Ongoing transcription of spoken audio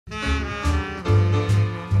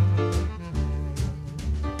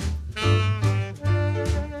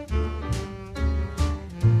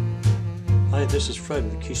this is Fred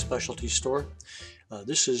with Key Specialty Store.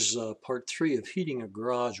 This is part 3 of heating a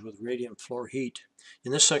garage with radiant floor heat.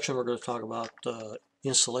 In this section we're going to talk about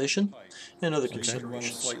insulation and other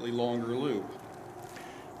considerations. Run a slightly longer loop.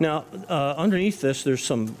 Now, underneath this, there's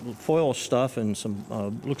some foil stuff and some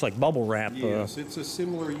looks like bubble wrap. Yes, it's a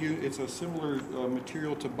similar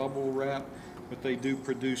material to bubble wrap, but they do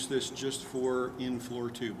produce this just for in-floor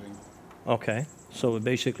tubing. Okay, so it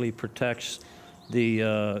basically protects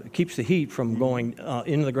keeps the heat from going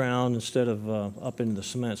into the ground instead of up into the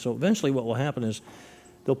cement. So eventually, what will happen is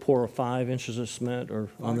they'll pour 5 inches of cement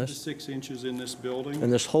on this. 5 to 6 inches in this building.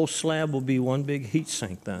 And this whole slab will be one big heat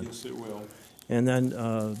sink then. Yes, it will. And then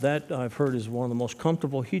that, I've heard, is one of the most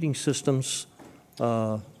comfortable heating systems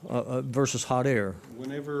versus hot air.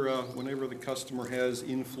 Whenever the customer has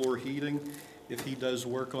in-floor heating, if he does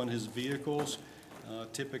work on his vehicles,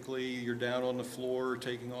 typically you're down on the floor,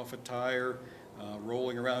 taking off a tire,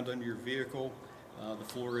 rolling around under your vehicle. The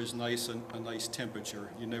floor is a nice temperature.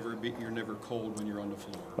 You're never cold when you're on the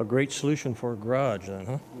floor. A great solution for a garage then,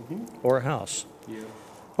 huh? Mm-hmm. Or a house. Yeah.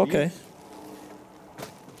 Okay.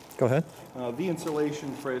 Go ahead. The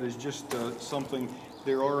insulation, Fred, is just something.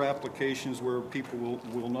 There are applications where people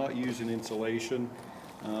will not use an insulation,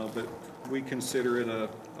 but we consider it a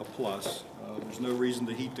plus. There's no reason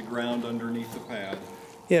to heat the ground underneath the pad.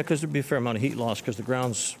 Yeah, because there'd be a fair amount of heat loss because the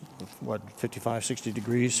ground's, what, 55, 60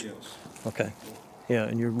 degrees? Yes. Okay. Yeah,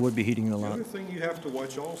 and you would be heating it a lot. The other thing you have to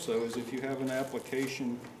watch also is if you have an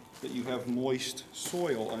application that you have moist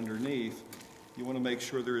soil underneath, you want to make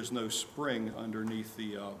sure there is no spring underneath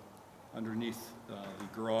the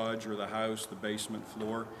garage or the house, the basement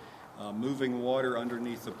floor. Moving water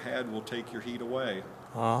underneath the pad will take your heat away.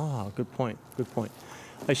 Ah, good point, good point.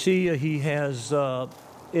 I see he has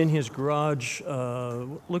in his garage,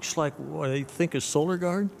 looks like what I think is Solar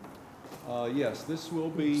Guard. Yes, this will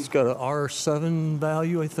be... It's got an R7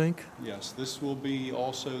 value, I think. Yes, this will be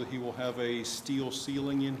also, he will have a steel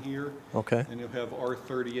ceiling in here. Okay. And he'll have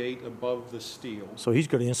R38 above the steel. So he's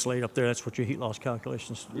going to insulate up there. That's what your heat loss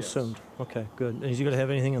calculations assumed. Okay, good. And is he going to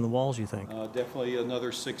have anything in the walls, you think? Definitely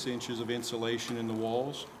another 6 inches of insulation in the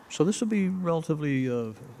walls. So this will be relatively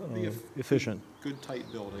efficient. Good tight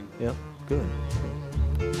building. Yep, good.